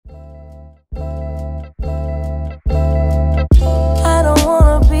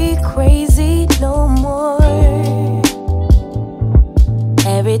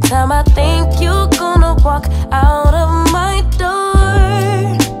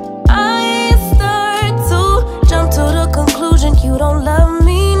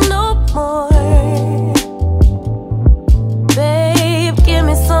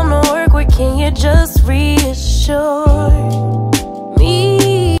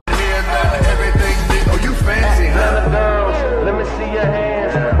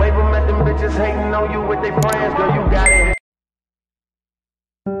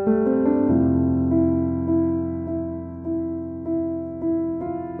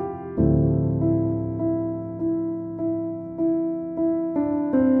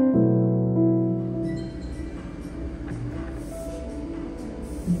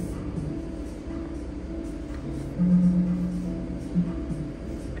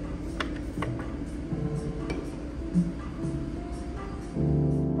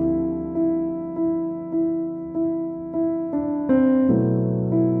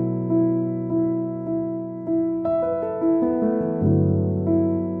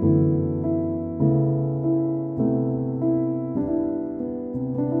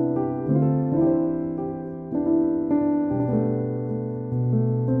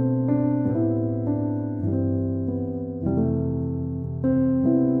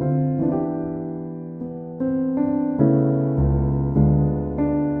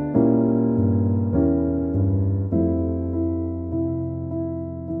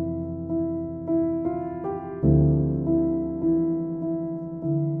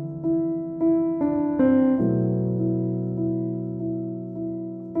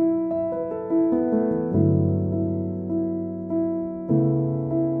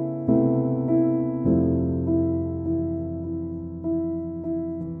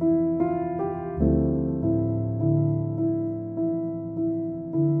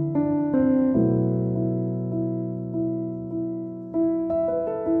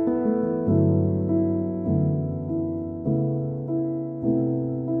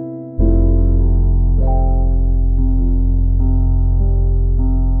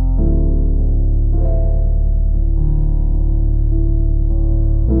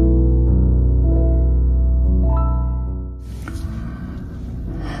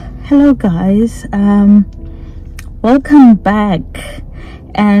Hello guys, welcome back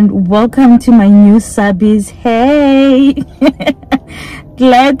and welcome to my new subbies. Hey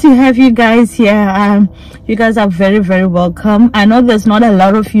glad to have you guys here. You guys are very welcome. I know there's not a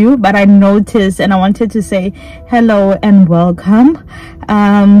lot of you, but I noticed and I wanted to say hello and welcome.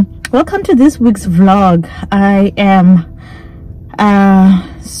 Welcome to this week's vlog. I am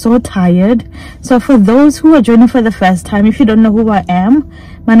so tired. So for those who are joining for the first time, if you don't know who I am,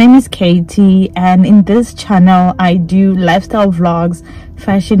 my name is Katie, and in this channel I do lifestyle vlogs,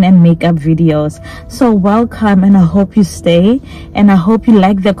 fashion and makeup videos. So welcome, and I hope you stay, and I hope you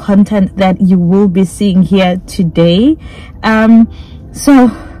like the content that you will be seeing here today. So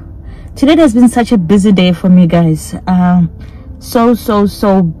today has been such a busy day for me, guys.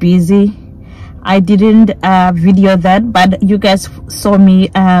 So busy. I didn't video that, but you guys saw me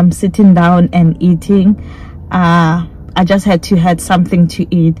sitting down and eating. I just had to have something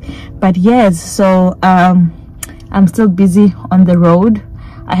to eat. But yes, so I'm still busy on the road.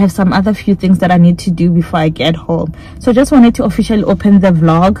 I have some other few things that I need to do before I get home. So just wanted to officially open the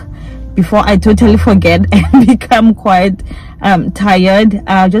vlog before I totally forget and become quite tired.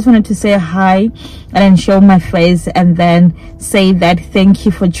 I just wanted to say hi and then show my face and then say that thank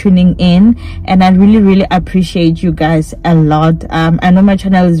you for tuning in, and I really appreciate you guys a lot. I know my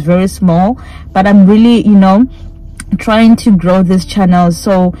channel is very small, but I'm really, you know, trying to grow this channel.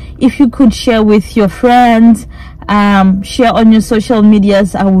 So if you could share with your friends, share on your social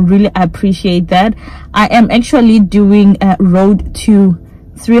medias, I would really appreciate that. I am actually doing a road to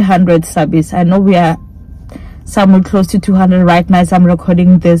 300 subbies. I know we are somewhere close to 200 right now as I'm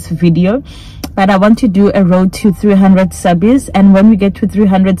recording this video, but I want to do a road to 300 subbies, and when we get to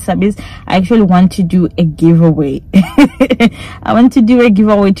 300 subbies, I actually want to do a giveaway. I want to do a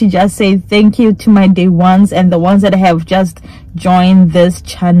giveaway to just say thank you to my day ones and the ones that have just joined this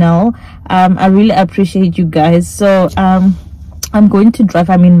channel. I really appreciate you guys. So I'm going to drive.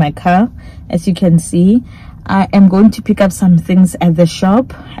 I'm in my car, as you can see. I am going to pick up some things at the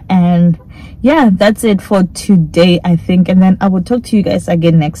shop, and yeah, that's it for today, I think, and then I will talk to you guys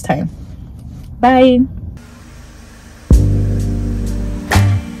again next time. Bye.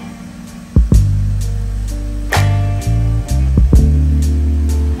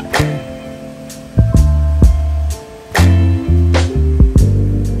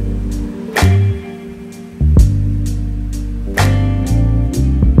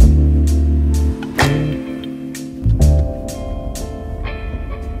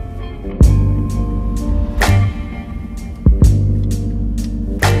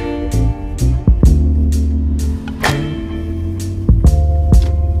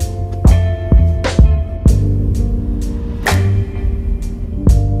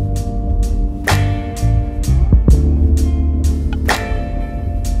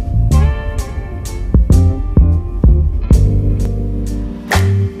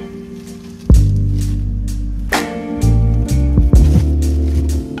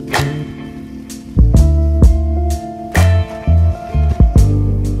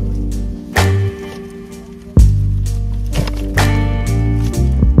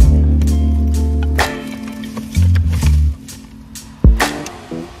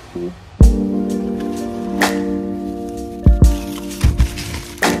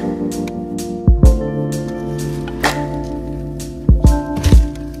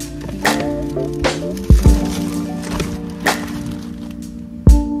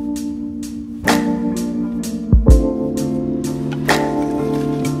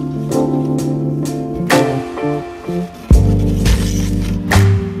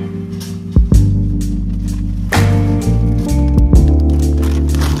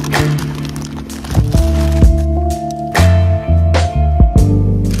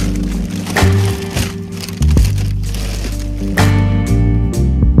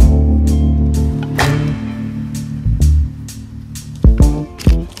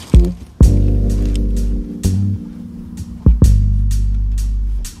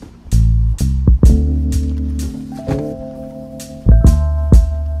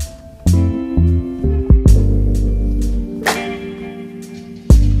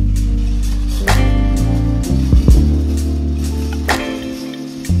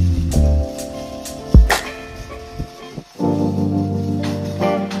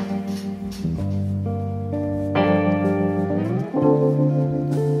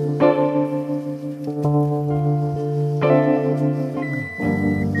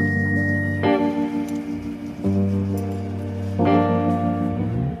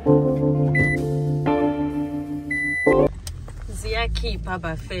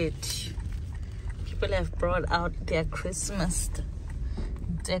 Buffet. People have brought out their Christmas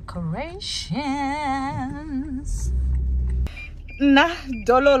decorations. Nah,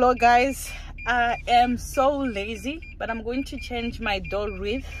 dololo guys, I am so lazy, but I'm going to change my door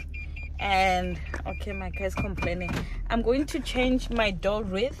wreath. And okay, my guy's complaining. I'm going to change my door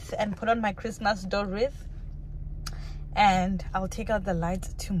wreath and put on my Christmas door wreath, and I'll take out the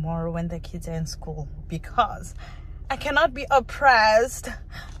lights tomorrow when the kids are in school, because I cannot be oppressed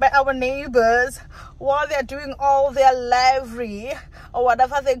by our neighbors while they're doing all their livery or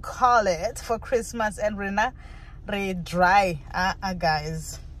whatever they call it for Christmas, and Rena dry.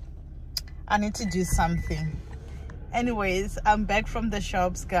 Guys, I need to do something. Anyways, I'm back from the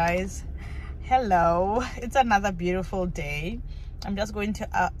shops, guys. Hello, it's another beautiful day. I'm just going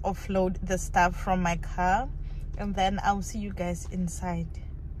to offload the stuff from my car, and then I'll see you guys inside.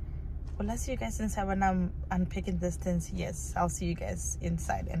 Well, I'll see you guys inside when I'm unpacking this things. Yes, I'll see you guys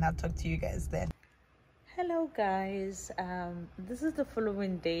inside, and I'll talk to you guys then. Hello guys, this is the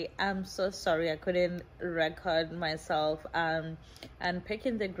following day. I'm so sorry I couldn't record myself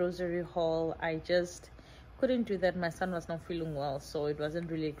unpacking the grocery haul. I just couldn't do that. My son was not feeling well, so it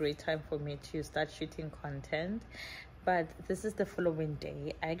wasn't really a great time for me to start shooting content. But this is the following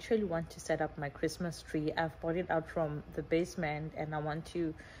day. I actually want to set up my Christmas tree. I've brought it out from the basement and I want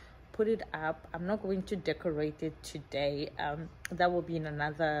to put it up. I'm not going to decorate it today. That will be in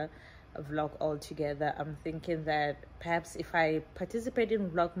another vlog altogether. I'm thinking that perhaps if I participate in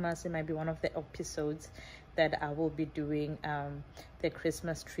Vlogmas, it might be one of the episodes that I will be doing the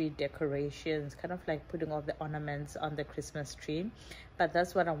Christmas tree decorations, kind of like putting all the ornaments on the Christmas tree. But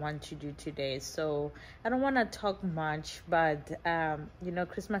that's what I want to do today. So I don't want to talk much, but you know,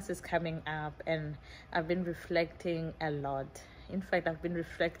 Christmas is coming up and I've been reflecting a lot. In fact, I've been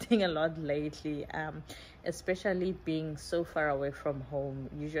reflecting a lot lately, especially being so far away from home.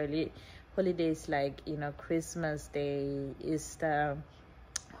 Usually holidays like, you know, Christmas Day, Easter,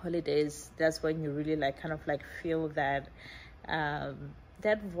 holidays, that's when you really like kind of like feel that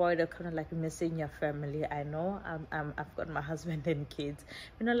that void of kind of like missing your family. I know I've got my husband and kids,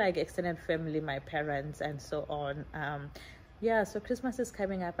 you know, like extended family, my parents and so on. Yeah, so Christmas is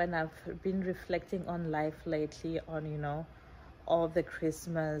coming up and I've been reflecting on life lately, on, you know, all the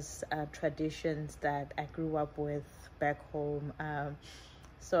Christmas traditions that I grew up with back home.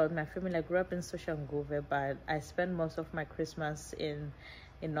 So my family, I grew up in Sine Gugulethu, but I spent most of my Christmas in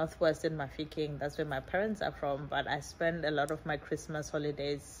northwestern Mafikeng. That's where my parents are from, but I spend a lot of my Christmas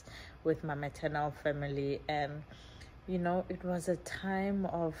holidays with my maternal family. And you know, it was a time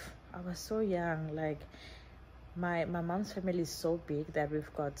of, I was so young. Like my mom's family is so big that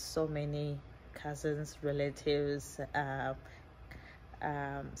we've got so many cousins, relatives,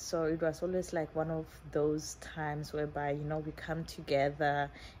 so it was always like one of those times whereby, you know, we come together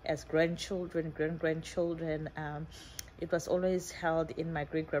as grandchildren, grandchildren. It was always held in my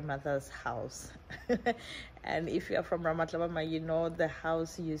great-grandmother's house. And if you're from Ramatlabama, you know, the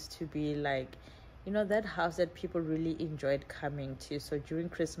house used to be like, you know, that house that people really enjoyed coming to. So during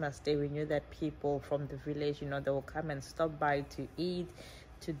Christmas Day, we knew that people from the village, you know, they will come and stop by to eat,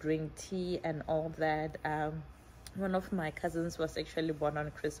 to drink tea and all that. One of my cousins was actually born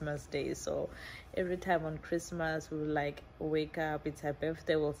on Christmas Day, so every time on Christmas we will like wake up, it's her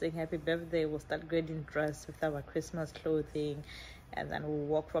birthday, we'll sing happy birthday, we'll start getting dressed with our Christmas clothing, and then we'll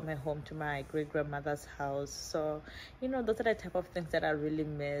walk from her home to my great-grandmother's house. So, you know, those are the type of things that I really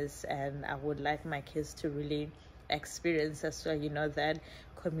miss, and I would like my kids to really experience as well, you know, that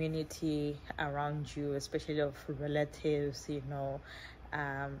community around you, especially of relatives, you know,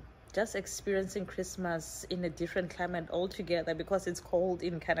 just experiencing Christmas in a different climate altogether, because it's cold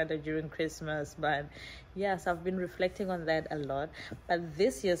in Canada during Christmas. But yes, I've been reflecting on that a lot. But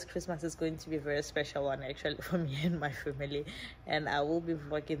this year's Christmas is going to be a very special one actually for me and my family, and I will be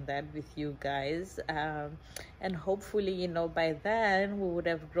vlogging that with you guys. And hopefully, you know, by then we would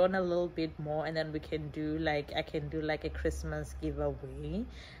have grown a little bit more, and then we can do like, I can do like a Christmas giveaway.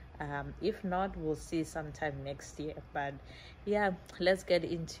 If not, we'll see sometime next year. But yeah, let's get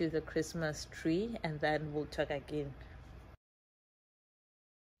into the Christmas tree and then we'll talk again.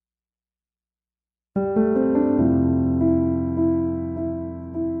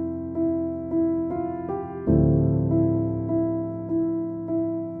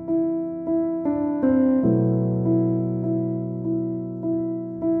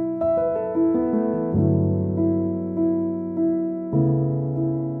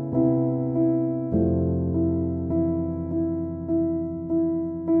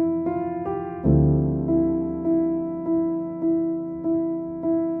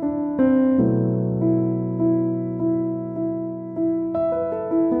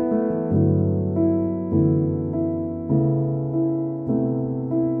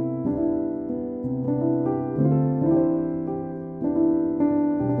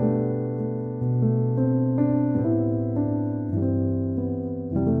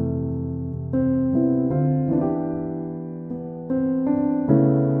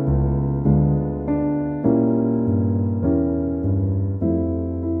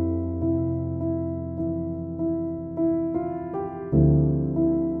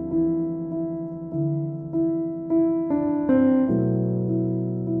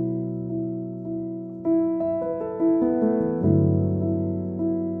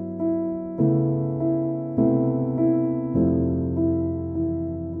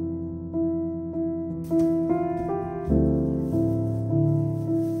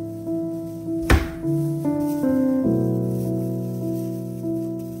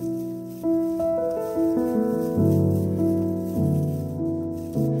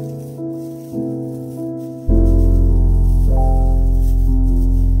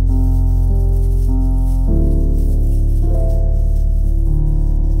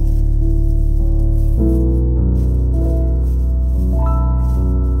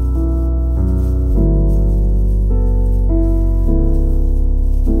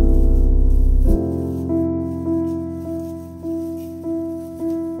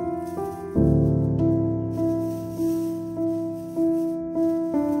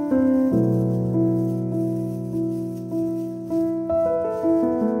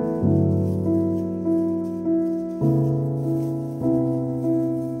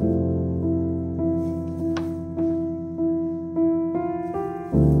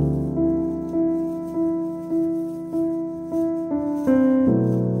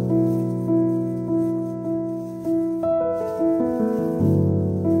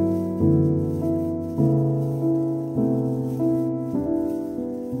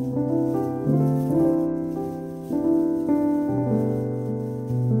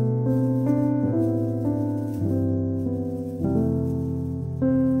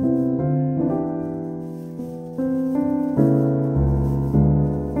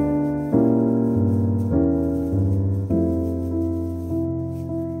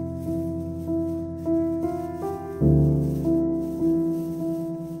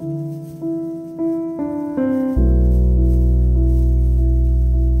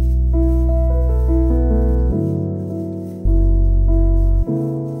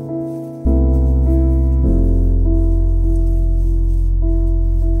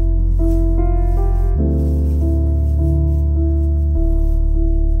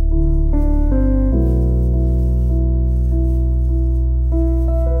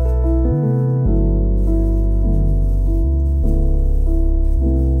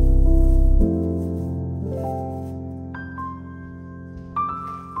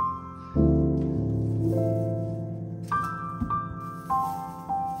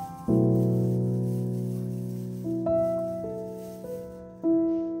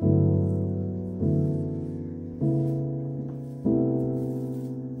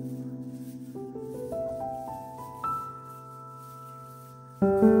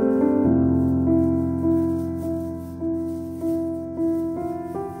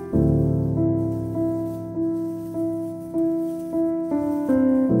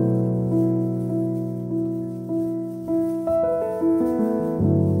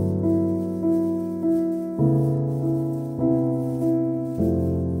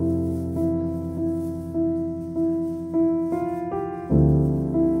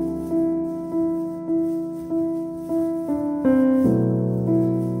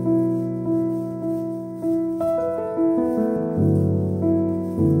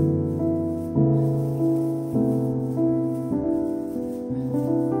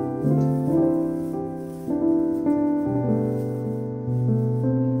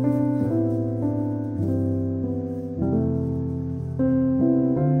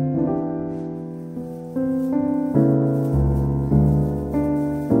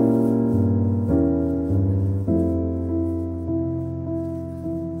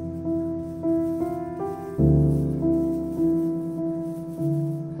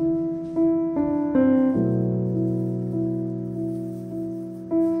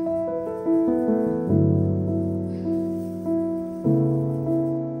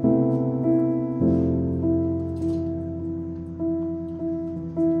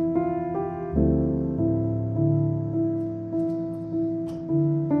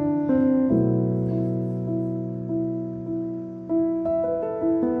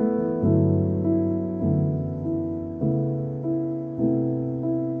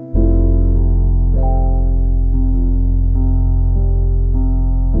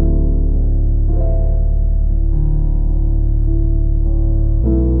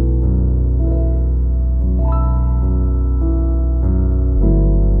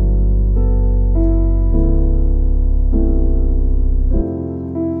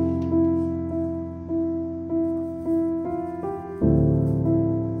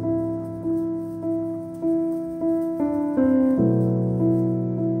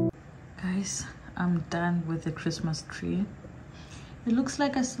 done with the Christmas tree. It looks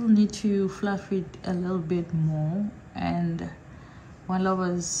like I still need to fluff it a little bit more, and while I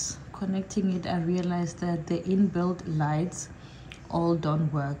was connecting it I realized that the inbuilt lights all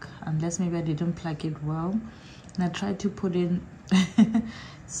don't work, unless maybe I didn't plug it well. And I tried to put in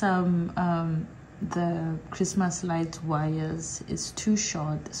some the Christmas light wires. It's too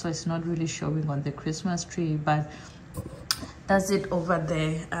short, so it's not really showing on the Christmas tree, but that's it over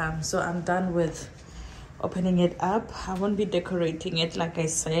there. So I'm done with opening it up. I won't be decorating it like I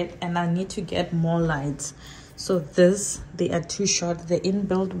said, and I need to get more lights. So they are too short. The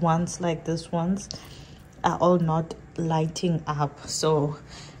inbuilt ones like this ones are all not lighting up, so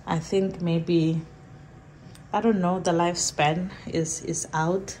I think maybe, I don't know, the lifespan is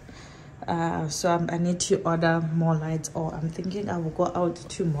out. So I need to order more lights, or I'm thinking I will go out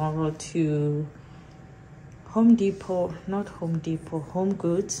tomorrow to Home Depot, not Home Depot, Home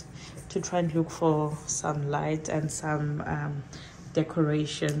Goods, to try and look for some lights and some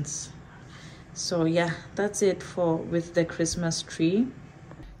decorations. So yeah, that's it with the Christmas tree.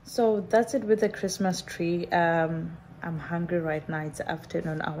 So that's it with the Christmas tree. I'm hungry right now. It's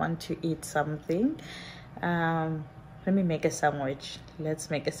afternoon. I want to eat something. Let me make a sandwich. Let's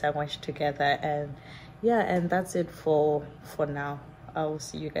make a sandwich together. And yeah, and that's it for now. I'll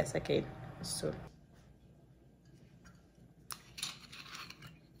see you guys again soon.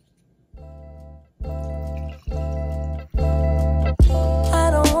 I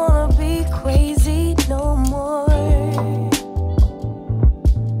don't wanna be crazy no more.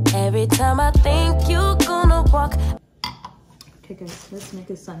 Every time I think you're gonna walk. Okay guys, let's make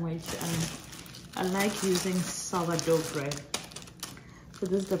a sandwich. I like using sourdough bread. So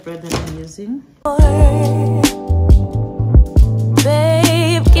this is the bread that I'm using.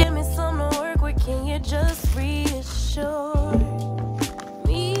 Babe, give me some to work with. Can you just reassure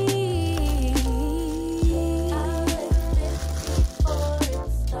me? I'll live it before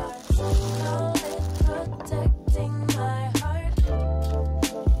it starts. Call it protecting my heart.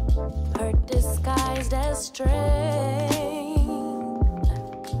 Hurt disguised as strength.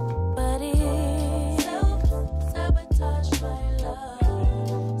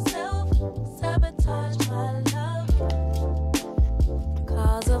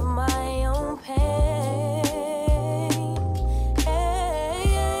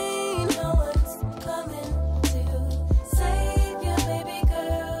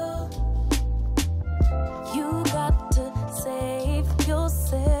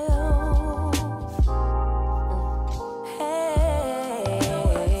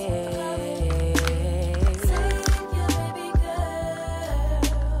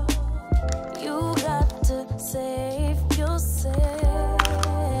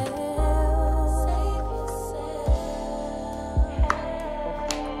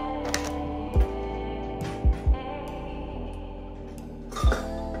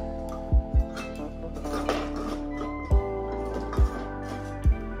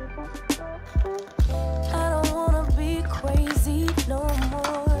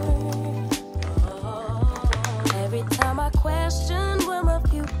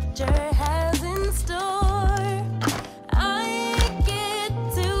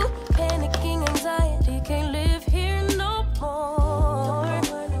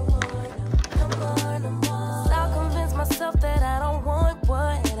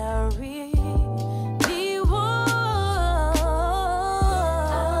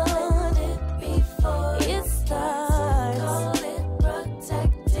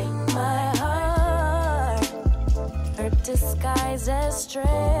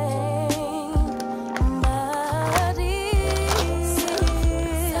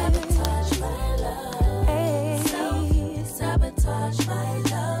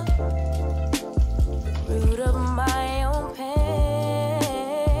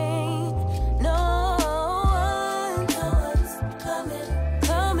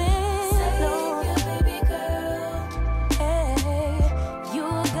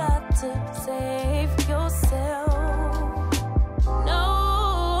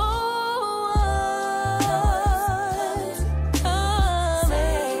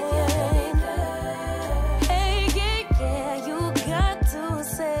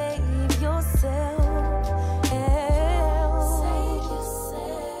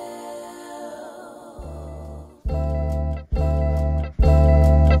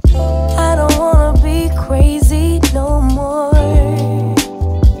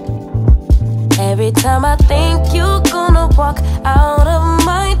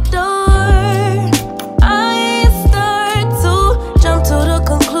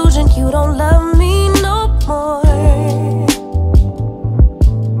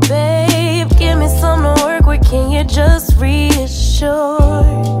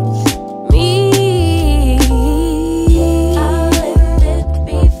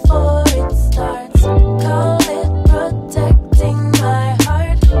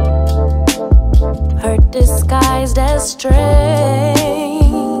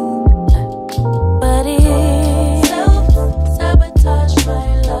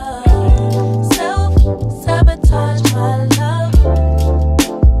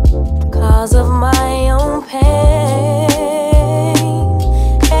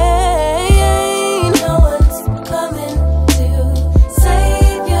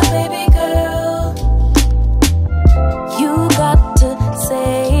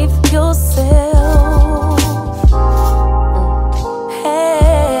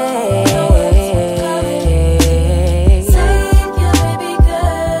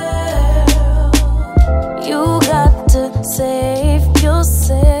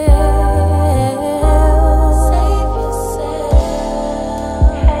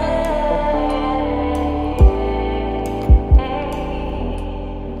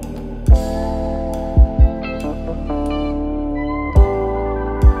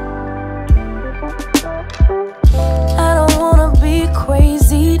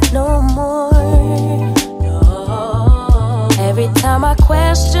 I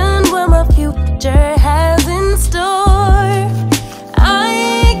question what my future has in store.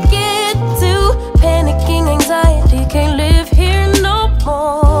 I get to panicking, anxiety, can't live here no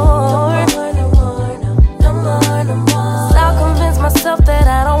more. So I'll convince myself that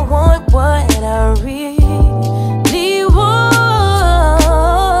I don't want what I really want.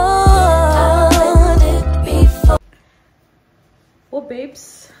 Oh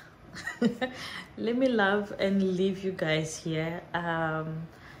babes, let me love and leave you guys here.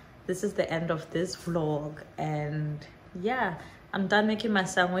 This is the end of this vlog, and yeah, I'm done making my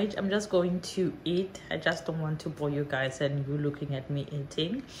sandwich. I'm just going to eat. I just don't want to bore you guys and you looking at me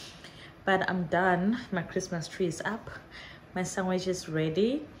eating, but I'm done. My Christmas tree is up, my sandwich is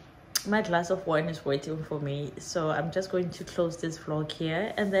ready, my glass of wine is waiting for me. So I'm just going to close this vlog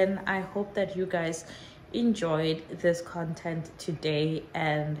here, and then I hope that you guys enjoyed this content today,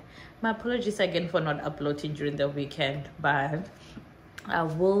 and my apologies again for not uploading during the weekend, but I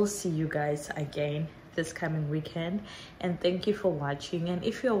will see you guys again this coming weekend. And thank you for watching. And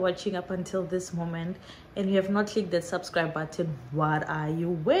if you're watching up until this moment and you have not clicked the subscribe button, what are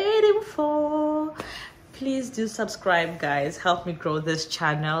you waiting for? Please do subscribe, guys. Help me grow this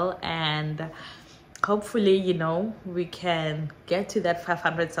channel, and hopefully, you know, we can get to that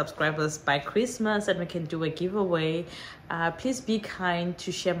 500 subscribers by Christmas and we can do a giveaway. Please be kind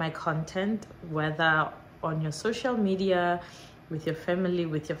to share my content, whether on your social media, with your family,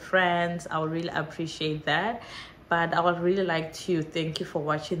 with your friends. I would really appreciate that. But I would really like to thank you for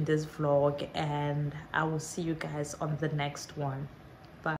watching this vlog, and I will see you guys on the next one.